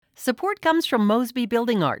Support comes from Mosby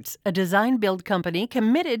Building Arts, a design-build company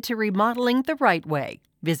committed to remodeling the right way.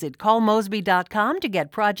 Visit callmosby.com to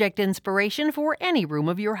get project inspiration for any room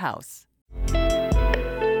of your house.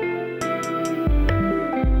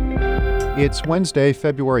 It's Wednesday,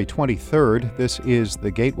 February 23rd. This is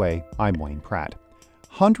The Gateway. I'm Wayne Pratt.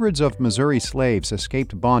 Hundreds of Missouri slaves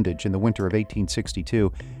escaped bondage in the winter of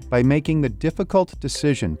 1862 by making the difficult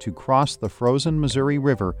decision to cross the frozen Missouri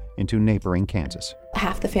River into neighboring Kansas.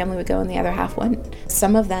 Half the family would go and the other half wouldn't.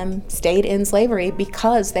 Some of them stayed in slavery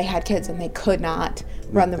because they had kids and they could not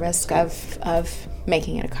run the risk of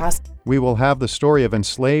making it across. We will have the story of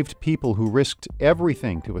enslaved people who risked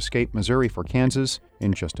everything to escape Missouri for Kansas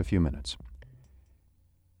in just a few minutes.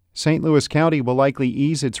 St. Louis County will likely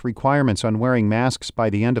ease its requirements on wearing masks by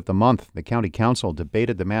the end of the month. The county council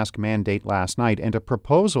debated the mask mandate last night, and a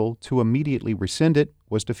proposal to immediately rescind it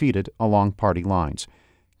was defeated along party lines.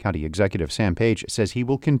 County Executive Sam Page says he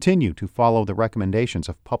will continue to follow the recommendations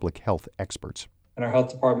of public health experts. And our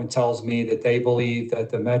health department tells me that they believe that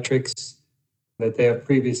the metrics that they have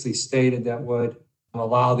previously stated that would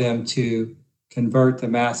allow them to convert the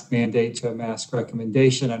mask mandate to a mask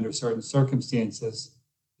recommendation under certain circumstances,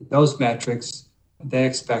 those metrics they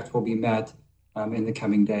expect will be met in the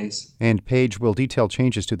coming days. And Page will detail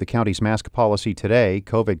changes to the county's mask policy today.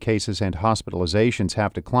 COVID cases and hospitalizations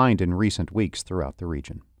have declined in recent weeks throughout the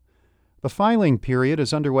region. The filing period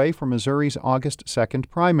is underway for Missouri's August 2nd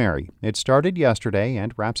primary. It started yesterday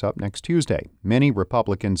and wraps up next Tuesday. Many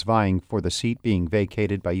Republicans vying for the seat being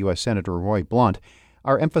vacated by U.S. Senator Roy Blunt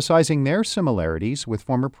are emphasizing their similarities with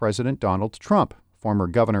former President Donald Trump. Former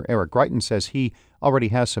Governor Eric Greitens says he already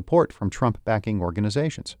has support from Trump-backing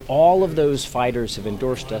organizations. All of those fighters have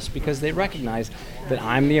endorsed us because they recognize that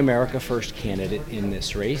I'm the America First candidate in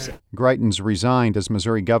this race. Greitens resigned as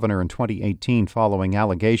Missouri governor in 2018 following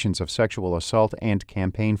allegations of sexual assault and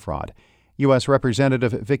campaign fraud. U.S.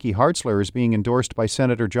 Representative Vicky Hartzler is being endorsed by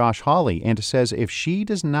Senator Josh Hawley and says if she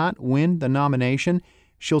does not win the nomination,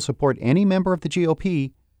 she'll support any member of the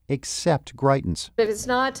GOP except Greitens. It's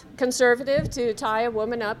not conservative to tie a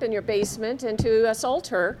woman up in your basement and to assault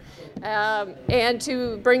her and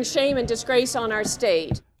to bring shame and disgrace on our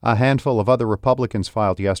state. A handful of other Republicans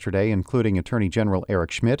filed yesterday, including Attorney General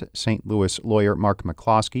Eric Schmitt, St. Louis lawyer Mark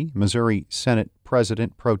McCloskey, Missouri Senate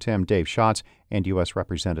President Pro Tem Dave Schatz, and U.S.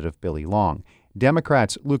 Representative Billy Long.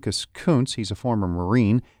 Democrats Lucas Kuntz, he's a former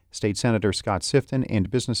Marine, State Senator Scott Sifton,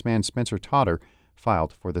 and businessman Spencer Totter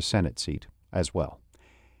filed for the Senate seat as well.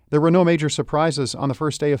 There were no major surprises on the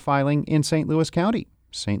first day of filing in St. Louis County.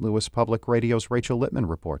 St. Louis Public Radio's Rachel Littman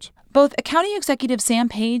reports. Both County Executive Sam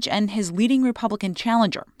Page and his leading Republican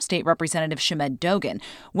challenger, State Representative Shamed Dogan,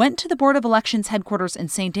 went to the Board of Elections headquarters in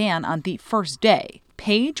St. Anne on the first day.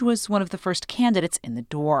 Page was one of the first candidates in the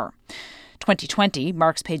door. 2020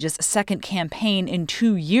 marks Page's second campaign in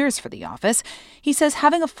 2 years for the office. He says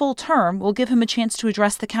having a full term will give him a chance to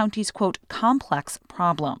address the county's, quote, complex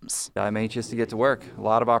problems. I'm anxious to get to work. A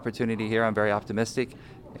lot of opportunity here. I'm very optimistic,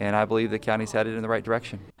 and I believe the county's headed in the right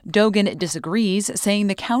direction. Dogan disagrees, saying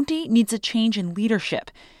the county needs a change in leadership.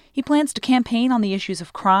 He plans to campaign on the issues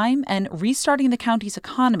of crime and restarting the county's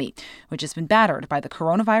economy, which has been battered by the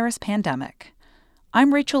coronavirus pandemic.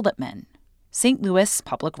 I'm Rachel Littman, St. Louis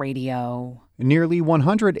Public Radio. Nearly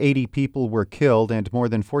 180 people were killed and more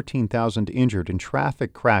than 14,000 injured in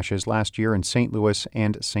traffic crashes last year in St. Louis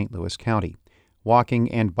and St. Louis County.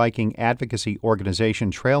 Walking and biking advocacy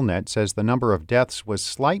organization TrailNet says the number of deaths was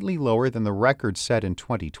slightly lower than the record set in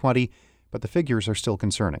 2020, but the figures are still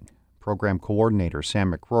concerning. Program coordinator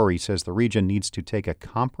Sam McCrory says the region needs to take a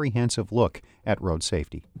comprehensive look at road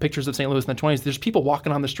safety. Pictures of St. Louis in the 20s, there's people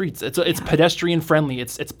walking on the streets. It's pedestrian friendly.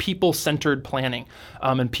 It's people-centered planning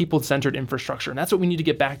and people-centered infrastructure. And that's what we need to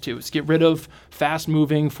get back to, is get rid of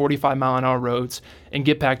fast-moving 45-mile-an-hour roads and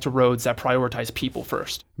get back to roads that prioritize people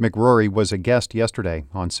first. McCrory was a guest yesterday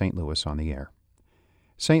on St. Louis on the Air.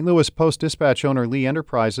 St. Louis Post-Dispatch owner Lee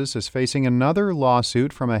Enterprises is facing another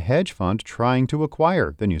lawsuit from a hedge fund trying to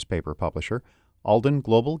acquire the newspaper publisher. Alden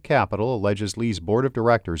Global Capital alleges Lee's board of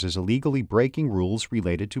directors is illegally breaking rules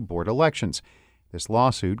related to board elections. This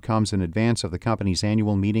lawsuit comes in advance of the company's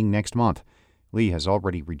annual meeting next month. Lee has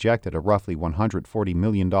already rejected a roughly $140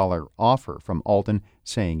 million offer from Alden,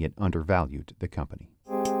 saying it undervalued the company.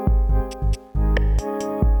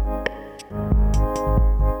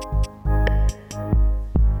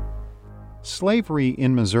 Slavery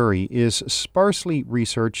in Missouri is sparsely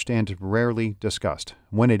researched and rarely discussed.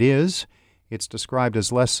 When it is, it's described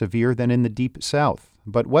as less severe than in the Deep South.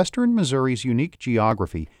 But western Missouri's unique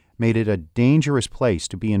geography made it a dangerous place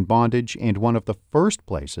to be in bondage and one of the first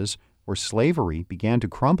places where slavery began to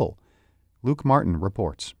crumble. Luke Martin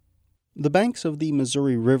reports. The banks of the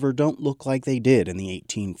Missouri River don't look like they did in the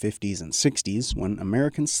 1850s and 60s when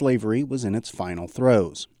American slavery was in its final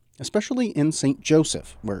throes, especially in St.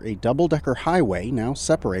 Joseph, where a double-decker highway now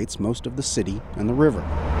separates most of the city and the river.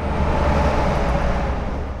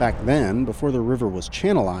 Back then, before the river was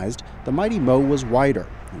channelized, the mighty mow was wider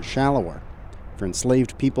and shallower. For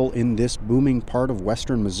enslaved people in this booming part of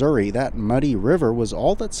western Missouri, that muddy river was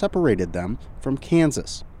all that separated them from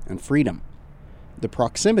Kansas and freedom. The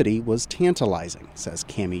proximity was tantalizing, says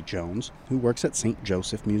Cammie Jones, who works at St.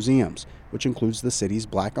 Joseph Museums, which includes the city's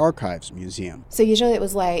Black Archives Museum. So usually it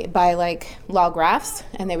was by log rafts,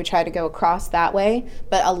 and they would try to go across that way.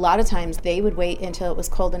 But a lot of times they would wait until it was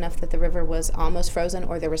cold enough that the river was almost frozen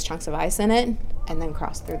or there was chunks of ice in it, and then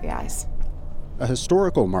cross through the ice. A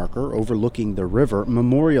historical marker overlooking the river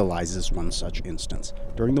memorializes one such instance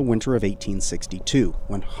during the winter of 1862,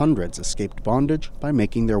 when hundreds escaped bondage by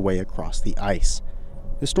making their way across the ice.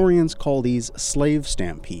 Historians call these slave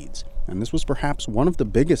stampedes, and this was perhaps one of the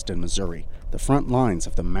biggest in Missouri, the front lines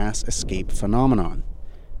of the mass escape phenomenon.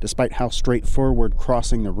 Despite how straightforward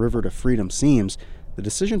crossing the river to freedom seems, the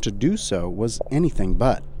decision to do so was anything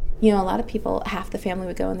but. A lot of people, half the family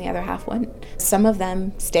would go and the other half wouldn't. Some of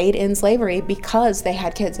them stayed in slavery because they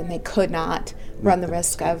had kids and they could not run the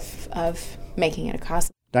risk of making it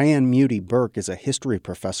across. Diane Muty Burke is a history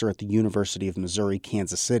professor at the University of Missouri,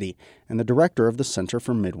 Kansas City, and the director of the Center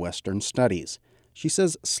for Midwestern Studies. She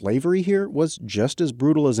says slavery here was just as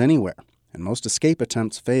brutal as anywhere, and most escape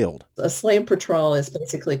attempts failed. A slave patrol is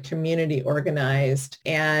basically community organized,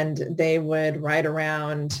 and they would ride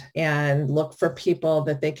around and look for people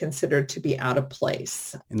that they considered to be out of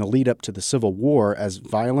place. In the lead up to the Civil War, as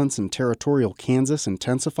violence in territorial Kansas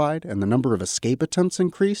intensified and the number of escape attempts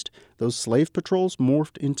increased, those slave patrols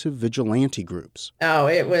morphed into vigilante groups. Oh,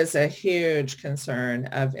 it was a huge concern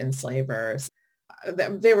of enslavers.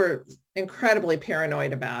 They were incredibly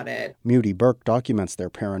paranoid about it. Muty Burke documents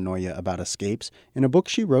their paranoia about escapes in a book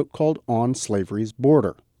she wrote called On Slavery's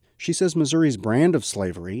Border. She says Missouri's brand of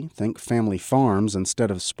slavery, think family farms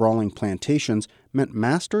instead of sprawling plantations, meant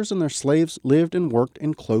masters and their slaves lived and worked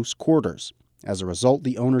in close quarters. As a result,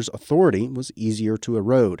 the owner's authority was easier to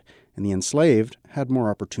erode, and the enslaved had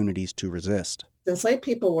more opportunities to resist. Enslaved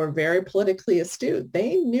people were very politically astute.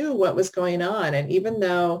 They knew what was going on, and even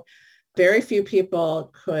though very few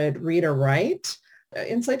people could read or write,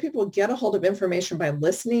 enslaved people would get a hold of information by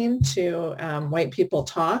listening to white people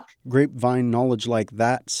talk. Grapevine knowledge like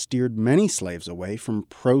that steered many slaves away from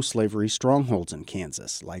pro-slavery strongholds in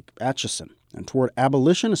Kansas, like Atchison, and toward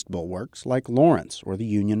abolitionist bulwarks like Lawrence or the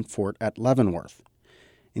Union fort at Leavenworth.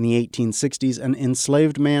 In the 1860s, an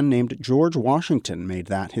enslaved man named George Washington made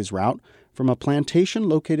that his route from a plantation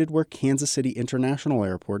located where Kansas City International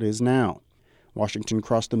Airport is now. Washington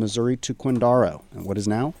crossed the Missouri to Quindaro, and what is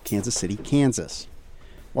now Kansas City, Kansas.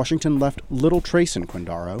 Washington left little trace in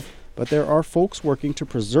Quindaro, but there are folks working to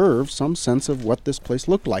preserve some sense of what this place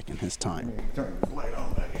looked like in his time. Turn this light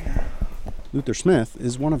on back here. Luther Smith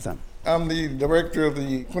is one of them. I'm the director of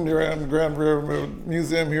the Quindaro and Grand River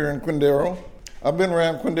Museum here in Quindaro. I've been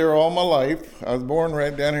around Quindaro all my life. I was born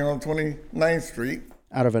right down here on 29th Street.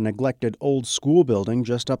 Out of a neglected old school building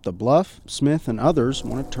just up the bluff, Smith and others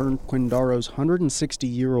want to turn Quindaro's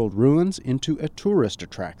 160-year-old ruins into a tourist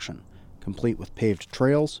attraction, complete with paved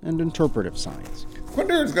trails and interpretive signs.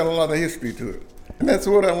 Quindaro's got a lot of history to it. And that's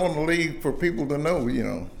what I want to leave for people to know,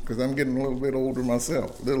 because I'm getting a little bit older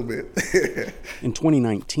myself, a little bit. In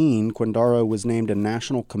 2019, Quindaro was named a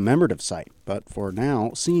national commemorative site, but for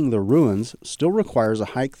now, seeing the ruins still requires a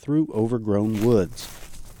hike through overgrown woods.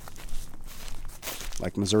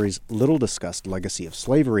 Like Missouri's little-discussed legacy of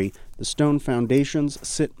slavery, the stone foundations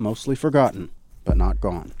sit mostly forgotten, but not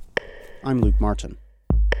gone. I'm Luke Martin.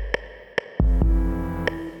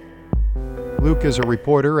 Luke is a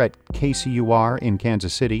reporter at KCUR in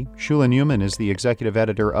Kansas City. Shula Newman is the executive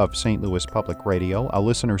editor of St. Louis Public Radio, a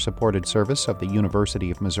listener-supported service of the University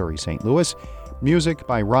of Missouri St. Louis. Music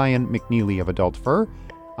by Ryan McNeely of Adult Fur.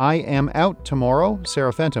 I am out tomorrow.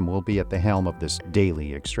 Sarah Fenton will be at the helm of this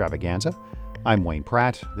daily extravaganza. I'm Wayne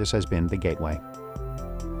Pratt. This has been The Gateway.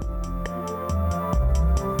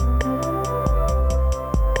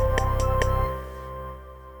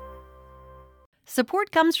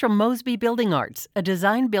 Support comes from Mosby Building Arts, a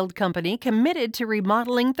design-build company committed to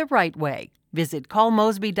remodeling the right way. Visit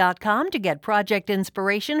callmosby.com to get project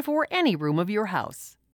inspiration for any room of your house.